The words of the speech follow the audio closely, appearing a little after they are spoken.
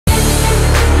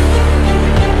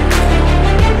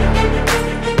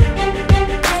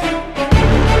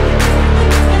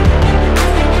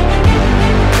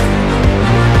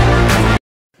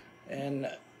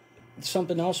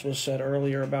something else was said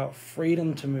earlier about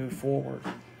freedom to move forward.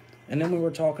 And then we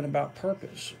were talking about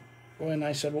purpose. And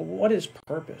I said, well, what is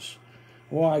purpose?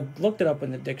 Well, I looked it up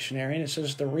in the dictionary, and it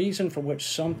says the reason for which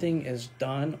something is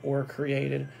done or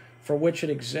created, for which it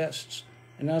exists.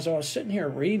 And as I was sitting here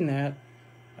reading that,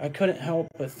 I couldn't help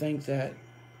but think that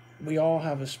we all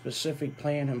have a specific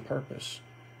plan and purpose.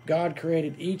 God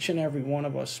created each and every one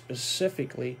of us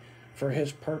specifically for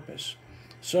His purpose.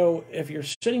 So if you're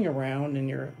sitting around and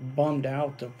you're bummed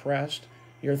out, depressed,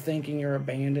 you're thinking you're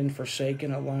abandoned,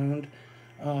 forsaken, alone,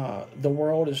 the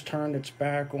world has turned its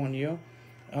back on you,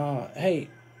 hey,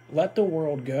 let the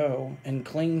world go and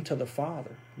cling to the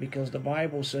Father, because the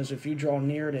Bible says if you draw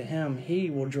near to Him, He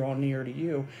will draw near to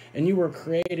you, and you were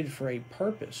created for a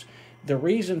purpose. The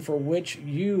reason for which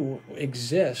you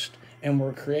exist and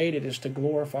were created is to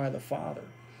glorify the Father.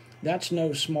 That's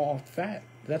no small fact.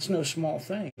 That's no small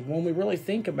thing. When we really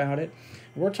think about it,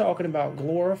 we're talking about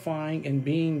glorifying and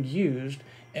being used,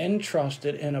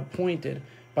 entrusted, and appointed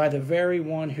by the very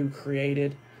one who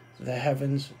created the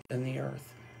heavens and the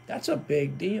earth. That's a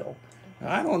big deal.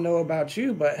 I don't know about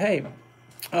you, but hey,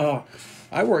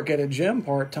 I work at a gym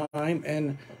part-time,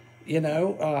 and,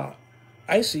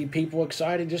 I see people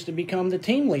excited just to become the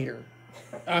team leader.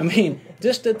 I mean,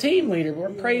 just the team leader.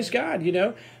 Well, praise God,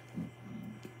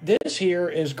 This here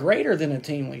is greater than a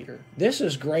team leader. This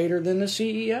is greater than the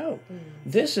CEO.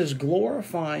 This is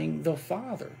glorifying the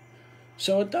Father.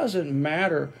 So it doesn't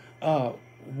matter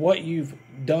what you've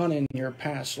done in your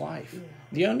past life.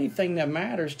 The only thing that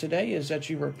matters today is that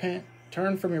you repent,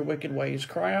 turn from your wicked ways,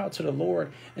 cry out to the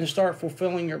Lord, and start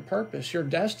fulfilling your purpose, your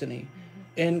destiny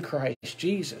in Christ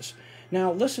Jesus.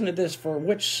 Now, listen to this. For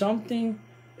which something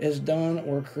is done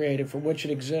or created, for which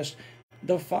it exists.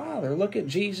 The Father, look at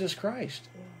Jesus Christ.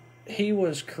 He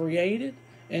was created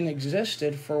and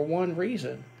existed for one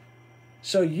reason.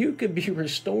 So you could be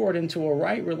restored into a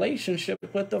right relationship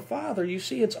with the Father. You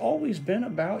see, it's always been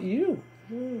about you.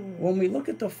 When we look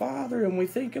at the Father and we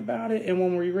think about it, and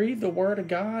when we read the Word of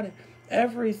God,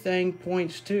 everything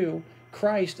points to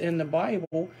Christ in the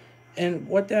Bible. And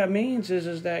what that means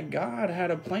is that God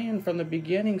had a plan from the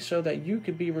beginning so that you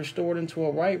could be restored into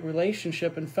a right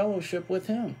relationship and fellowship with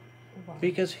Him.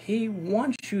 Because He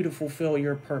wants you to fulfill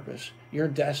your purpose, your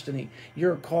destiny,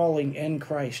 your calling in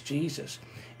Christ Jesus.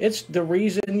 It's the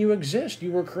reason you exist.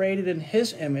 You were created in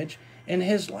His image and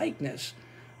His likeness.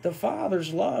 The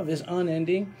Father's love is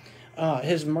unending.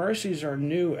 His mercies are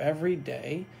new every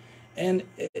day. And,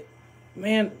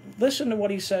 listen to what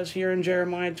He says here in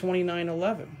Jeremiah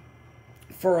 29:11.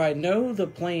 For I know the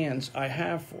plans I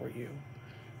have for you,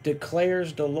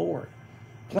 declares the Lord.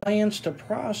 Plans to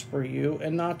prosper you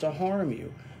and not to harm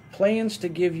you. Plans to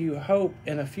give you hope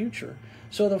and a future.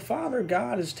 So the Father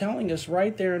God is telling us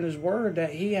right there in His Word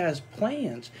that He has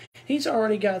plans. He's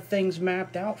already got things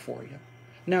mapped out for you.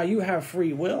 Now, you have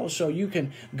free will, so you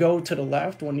can go to the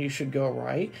left when you should go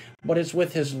right, but it's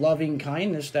with His loving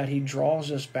kindness that He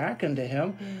draws us back into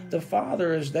Him. The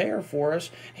Father is there for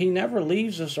us. He never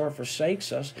leaves us or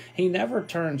forsakes us. He never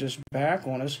turns His back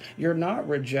on us. You're not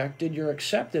rejected. You're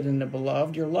accepted in the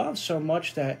Beloved. You're loved so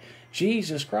much that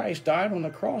Jesus Christ died on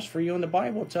the cross for you, and the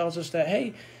Bible tells us that,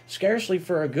 hey, scarcely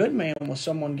for a good man will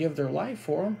someone give their life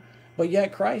for him. But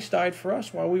yet Christ died for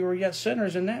us while we were yet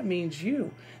sinners, and that means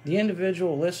you, the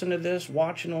individual listening to this,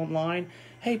 watching online.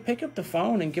 Hey, pick up the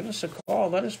phone and give us a call.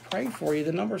 Let us pray for you.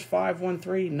 The number's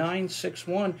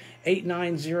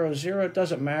 513-961-8900. It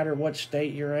doesn't matter what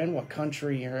state you're in, what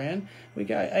country you're in.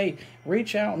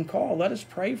 Reach out and call. Let us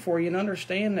pray for you and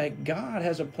understand that God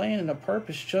has a plan and a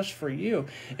purpose just for you.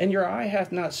 And your eye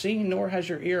hath not seen, nor has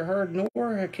your ear heard,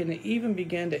 nor can it even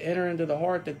begin to enter into the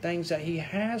heart the things that He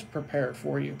has prepared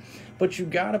for you. But you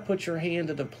got to put your hand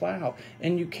to the plow,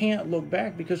 and you can't look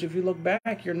back, because if you look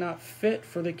back, you're not fit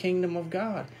for the kingdom of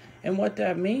God. And what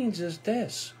that means is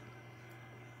this: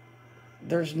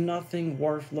 there's nothing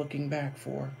worth looking back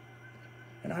for.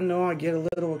 And I know I get a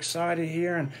little excited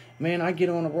here, and man, I get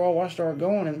on a roll, I start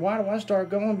going. And why do I start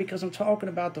going? Because I'm talking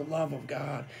about the love of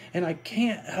God. And I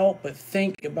can't help but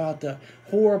think about the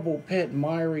horrible pit,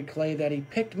 miry clay that He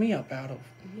picked me up out of.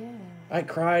 Yeah. I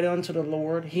cried unto the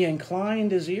Lord. He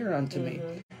inclined His ear unto me.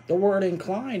 The word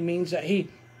incline means that He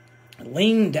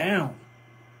leaned down.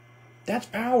 That's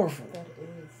powerful. That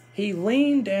is. He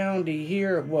leaned down to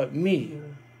hear what me,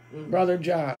 Brother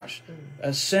Josh,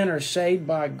 a sinner saved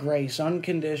by grace,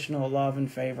 unconditional love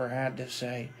and favor, had to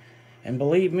say. And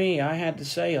believe me, I had to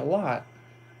say a lot.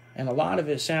 And a lot of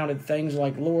it sounded things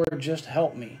like, Lord, just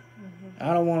help me.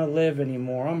 I don't want to live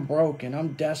anymore. I'm broken.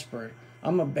 I'm desperate.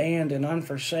 I'm abandoned. I'm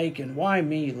forsaken. Why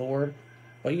me, Lord?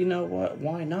 But you know what?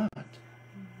 Why not?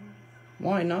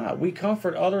 Why not? We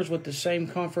comfort others with the same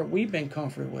comfort we've been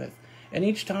comforted with. And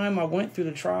each time I went through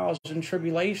the trials and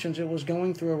tribulations, it was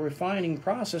going through a refining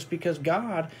process because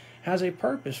God has a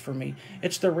purpose for me.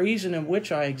 It's the reason in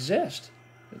which I exist.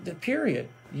 The period.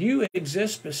 You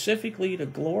exist specifically to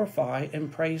glorify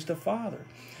and praise the Father.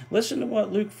 Listen to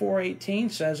what Luke 4:18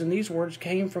 says, and these words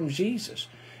came from Jesus.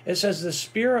 It says, the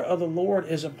Spirit of the Lord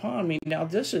is upon me. Now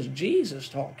this is Jesus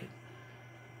talking.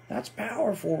 That's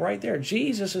powerful right there.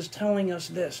 Jesus is telling us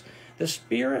this. The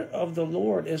Spirit of the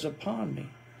Lord is upon me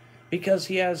because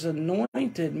He has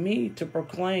anointed me to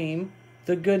proclaim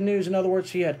the good news. In other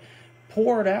words, He had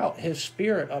poured out His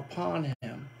Spirit upon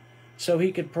Him so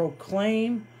He could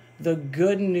proclaim the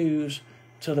good news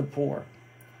to the poor.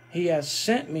 He has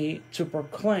sent me to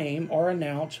proclaim or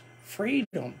announce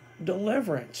freedom,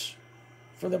 deliverance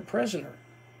for the prisoner,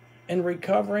 and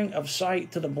recovering of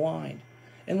sight to the blind.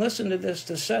 And listen to this,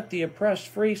 to set the oppressed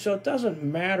free. So it doesn't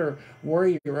matter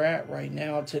where you're at right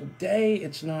now. Today,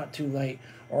 it's not too late.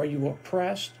 Are you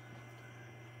oppressed?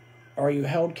 Are you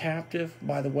held captive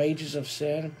by the wages of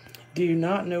sin? Do you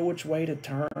not know which way to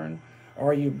turn?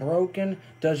 Are you broken?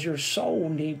 Does your soul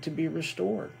need to be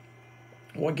restored?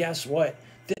 Well, guess what?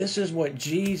 This is what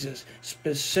Jesus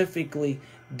specifically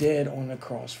did on the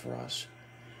cross for us.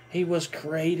 He was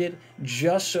created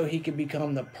just so He could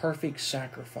become the perfect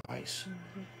sacrifice.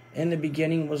 In the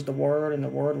beginning was the Word, and the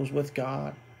Word was with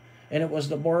God. And it was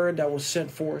the Word that was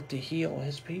sent forth to heal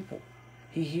His people.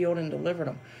 He healed and delivered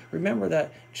them. Remember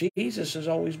that Jesus has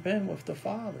always been with the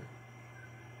Father.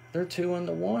 They're two in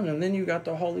the one. And then you got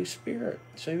the Holy Spirit.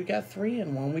 So you got three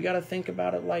in one. We got to think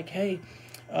about it like, hey,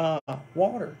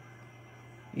 water.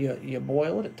 You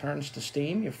boil it, it turns to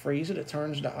steam. You freeze it, it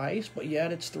turns to ice. But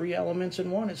yet it's three elements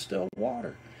in one. It's still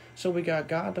water. So we got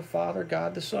God the Father,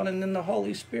 God the Son, and then the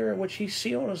Holy Spirit, which He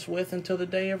sealed us with until the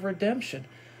day of redemption.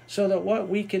 So that what?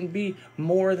 We can be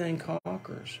more than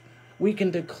conquerors. We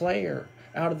can declare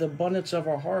out of the abundance of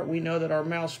our heart. We know that our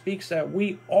mouth speaks that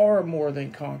we are more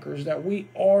than conquerors, that we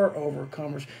are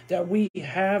overcomers, that we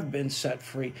have been set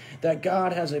free, that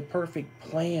God has a perfect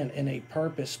plan and a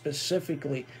purpose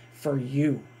specifically for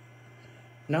you.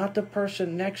 Not the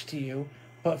person next to you,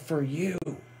 but for you.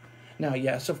 Now,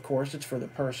 yes, of course, it's for the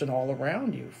person all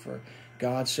around you. For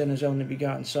God sent His only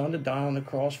begotten Son to die on the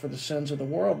cross for the sins of the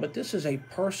world. But this is a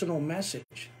personal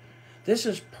message. This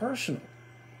is personal.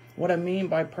 What I mean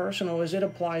by personal is it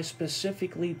applies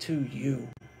specifically to you.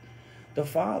 The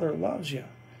Father loves you.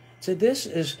 So this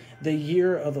is the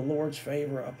year of the Lord's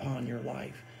favor upon your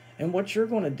life. And what you're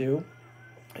going to do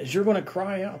is you're going to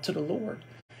cry out to the Lord.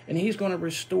 And He's going to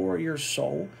restore your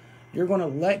soul. You're going to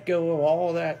let go of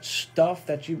all that stuff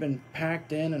that you've been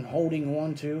packed in and holding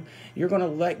on to. You're going to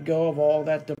let go of all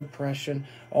that depression,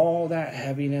 all that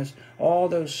heaviness, all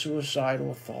those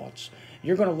suicidal thoughts.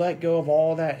 You're going to let go of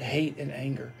all that hate and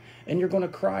anger. And you're going to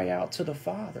cry out to the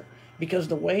Father. Because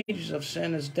the wages of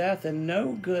sin is death, and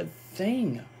no good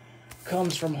thing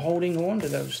comes from holding on to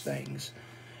those things.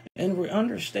 And we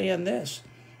understand this,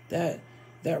 that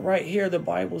right here the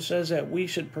Bible says that we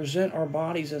should present our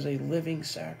bodies as a living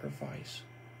sacrifice.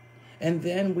 And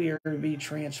then we are to be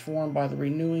transformed by the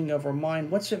renewing of our mind.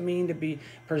 What's it mean to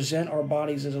present our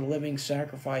bodies as a living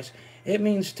sacrifice? It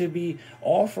means to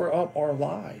offer up our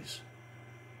lives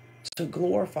to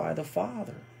glorify the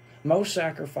Father. Most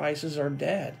sacrifices are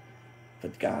dead,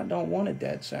 but God don't want a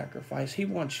dead sacrifice. He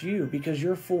wants you because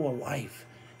you're full of life.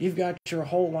 You've got your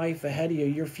whole life ahead of you.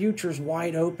 Your future's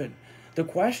wide open. The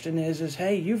question is,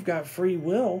 hey, you've got free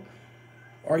will.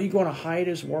 Are you going to hide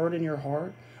His word in your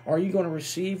heart? Are you going to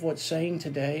receive what's saying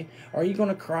today? Are you going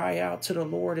to cry out to the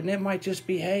Lord? And it might just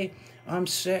be, hey, I'm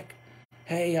sick.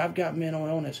 Hey, I've got mental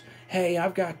illness. Hey,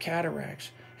 I've got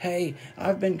cataracts. Hey,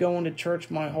 I've been going to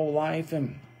church my whole life,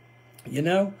 and,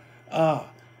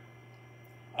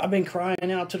 I've been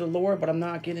crying out to the Lord, but I'm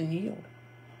not getting healed.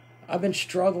 I've been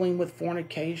struggling with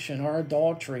fornication or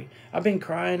adultery. I've been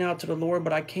crying out to the Lord,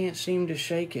 but I can't seem to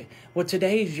shake it. Well,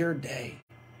 today's your day.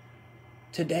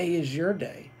 Today is your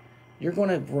day. You're going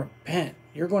to repent.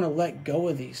 You're going to let go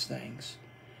of these things.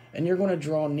 And you're going to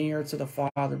draw near to the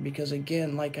Father because,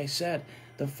 again, like I said,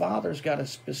 the Father's got a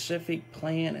specific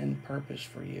plan and purpose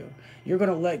for you. You're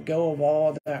going to let go of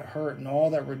all that hurt and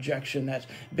all that rejection that's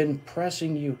been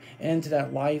pressing you into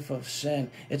that life of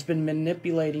sin. It's been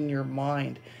manipulating your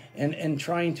mind and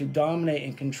trying to dominate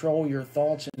and control your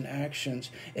thoughts and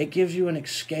actions. It gives you an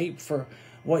escape for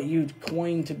what you'd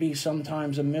coin to be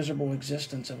sometimes a miserable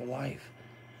existence of a life.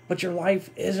 But your life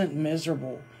isn't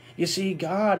miserable. You see,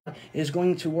 God is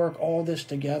going to work all this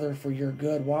together for your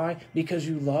good. Why? Because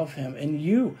you love Him and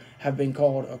you have been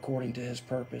called according to His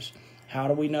purpose. How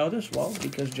do we know this? Well,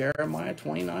 because Jeremiah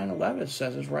 29:11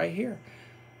 says it's right here.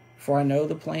 For I know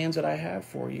the plans that I have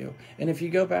for you. And if you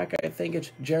go back, I think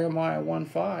it's Jeremiah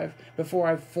 1:5. Before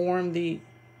I formed thee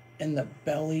in the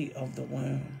belly of the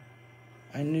womb,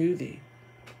 I knew thee.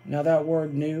 Now that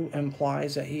word knew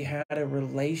implies that he had a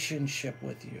relationship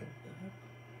with you.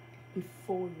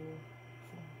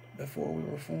 Before we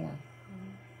were formed.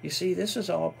 You see, this is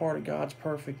all part of God's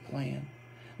perfect plan.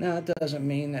 Now, it doesn't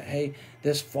mean that, hey,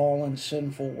 this fallen,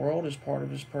 sinful world is part of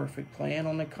his perfect plan.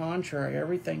 On the contrary,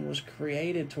 everything was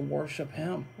created to worship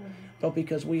him. But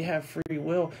because we have free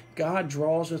will, God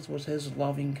draws us with his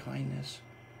loving kindness.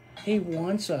 He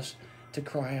wants us to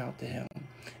cry out to him.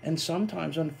 And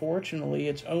sometimes, unfortunately,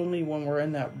 it's only when we're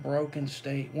in that broken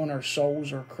state, when our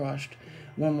souls are crushed,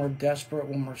 when we're desperate,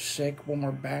 when we're sick, when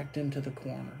we're backed into the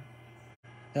corner,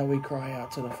 that we cry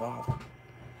out to the Father.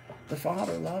 The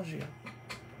Father loves you.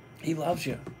 He loves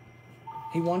you.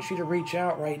 He wants you to reach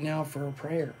out right now for a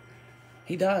prayer.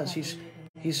 He does.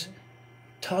 He's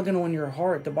tugging on your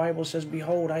heart. The Bible says,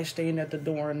 behold, I stand at the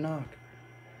door and knock.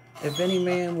 If any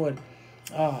man would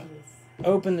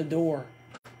open the door,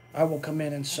 I will come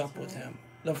in and sup with him.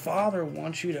 The Father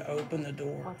wants you to open the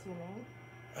door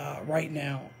right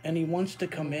now. And he wants to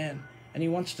come in. And he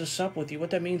wants to sup with you.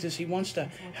 What that means is he wants to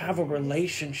have a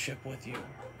relationship with you.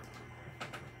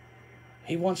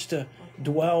 He wants to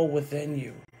dwell within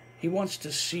you. He wants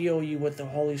to seal you with the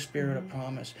Holy Spirit of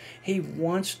promise. He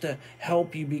wants to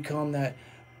help you become that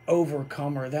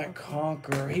overcomer, that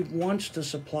conqueror. He wants to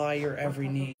supply your every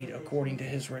need according to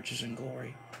his riches and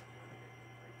glory.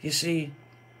 You see,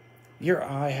 your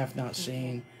eye hath not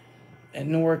seen, and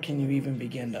nor can you even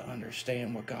begin to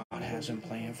understand what God has in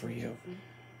plan for you.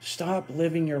 Stop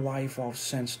living your life off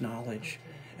sense knowledge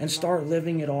and start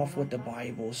living it off what the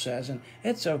Bible says. And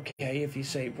it's okay if you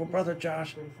say, well, Brother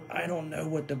Josh, I don't know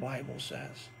what the Bible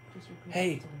says.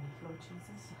 Hey,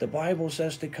 the Bible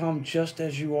says to come just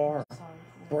as you are,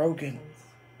 broken,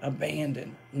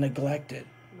 abandoned, neglected,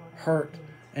 hurt,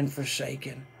 and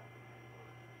forsaken.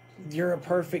 You're a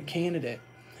perfect candidate.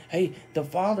 Hey, the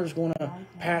Father's going to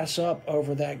pass up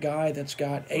over that guy that's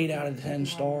got 8 out of 10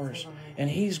 stars, and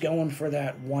he's going for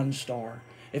that 1 star.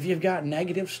 If you've got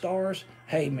negative stars,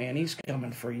 hey, man, he's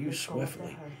coming for you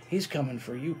swiftly. He's coming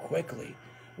for you quickly.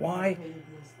 Why?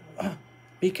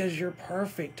 Because you're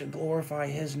perfect to glorify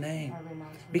his name.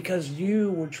 Because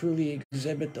you will truly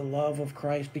exhibit the love of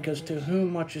Christ. Because to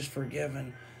whom much is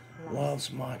forgiven,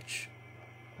 loves much.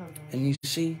 And you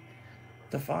see,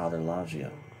 the Father loves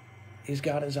you. He's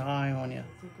got his eye on you.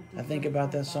 I think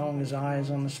about that song, His Eye is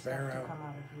on the Sparrow.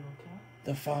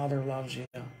 The Father loves you.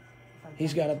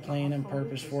 He's got a plan and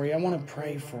purpose for you. I want to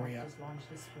pray for you.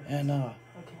 And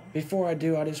before I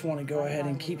do, I just want to go ahead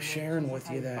and keep sharing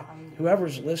with you that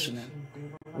whoever's listening,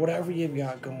 whatever you've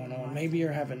got going on, maybe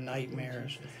you're having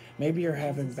nightmares, maybe you're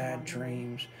having bad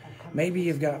dreams, maybe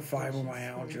you've got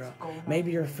fibromyalgia,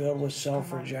 maybe you're filled with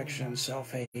self-rejection and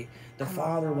self-hate. The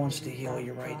Father wants to heal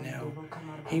you right now.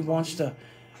 He wants to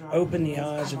open the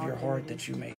eyes of your heart that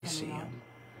you may see him.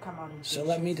 So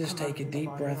let me just take a deep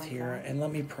breath here and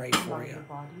let me pray for you.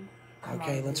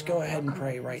 Okay, let's go ahead and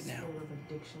pray right now.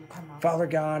 Father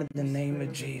God, in the name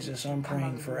of Jesus, I'm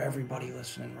praying for everybody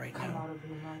listening right now.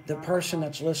 The person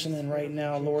that's listening right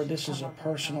now, Lord, this is a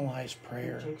personalized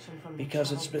prayer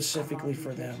because it's specifically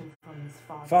for them.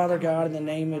 Father God, in the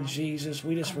name of Jesus,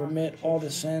 we just remit all the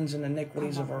sins and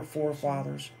iniquities of our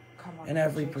forefathers and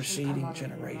every preceding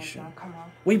generation.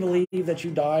 We believe that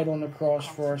you died on the cross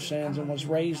for our sins and was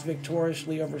raised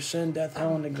victoriously over sin, death,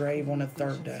 hell, and the grave on the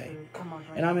 3rd day.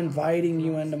 And I'm inviting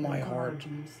you into my heart.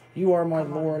 You are my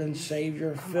Lord and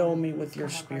Savior. Fill me with your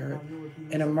Spirit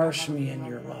and immerse me in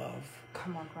your love.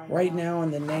 Right now, in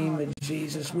the name of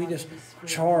Jesus, we just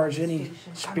charge any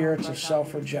spirits of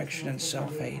self-rejection and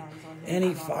self-hate,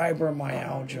 any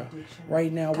fibromyalgia.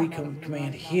 Right now, we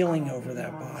command healing over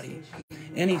that body.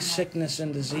 Any sickness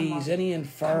and disease, any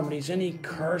infirmities, any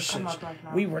curses,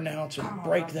 we renounce and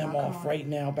break them off right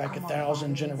now, back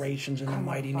 1,000 generations in the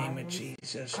mighty name of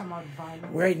Jesus.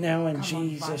 Right now, in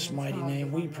Jesus' mighty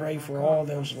name, we pray for all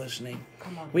those listening.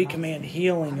 We command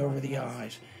healing over the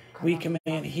eyes. We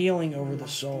command healing over the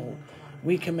soul.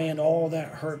 We command all that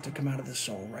hurt to come out of the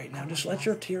soul right now. Just let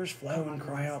your tears flow and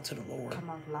cry out to the Lord.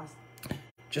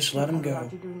 Just let them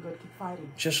go.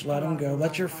 Just let them go.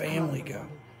 Let your family go.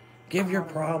 Give your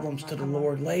problems to the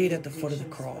Lord. Lay it at the foot of the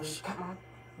cross.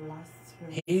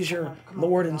 He's your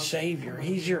Lord and Savior.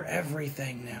 He's your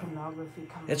everything now.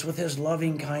 It's with his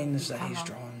loving kindness that he's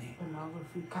drawn thee.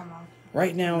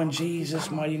 Right now, in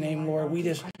Jesus' mighty name, Lord, we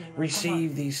just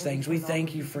receive these things. We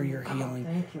thank you for your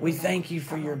healing. We thank you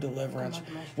for your deliverance.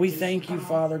 We thank you,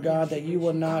 Father God, that you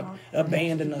will not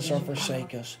abandon us or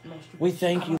forsake us. We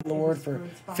thank you, Lord, for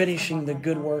finishing the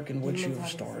good work in which you have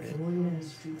started.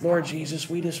 Lord Jesus,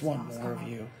 we just want more of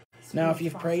you. Now, if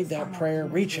you've prayed that prayer,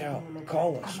 reach out.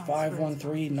 Call us,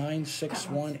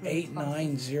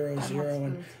 513-961-8900,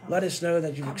 and let us know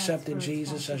that you've accepted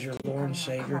Jesus as your Lord and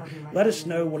Savior. Let us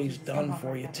know what he's done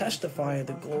for you. Testify of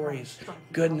the glorious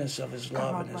goodness of his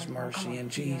love and his mercy. In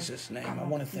Jesus' name, I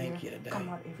want to thank you today.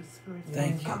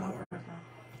 Thank you, Lord.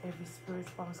 Every spirit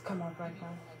spouse, come out right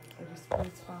now. Every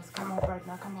spirit spouse, come out right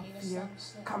now. Come out here.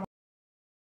 Come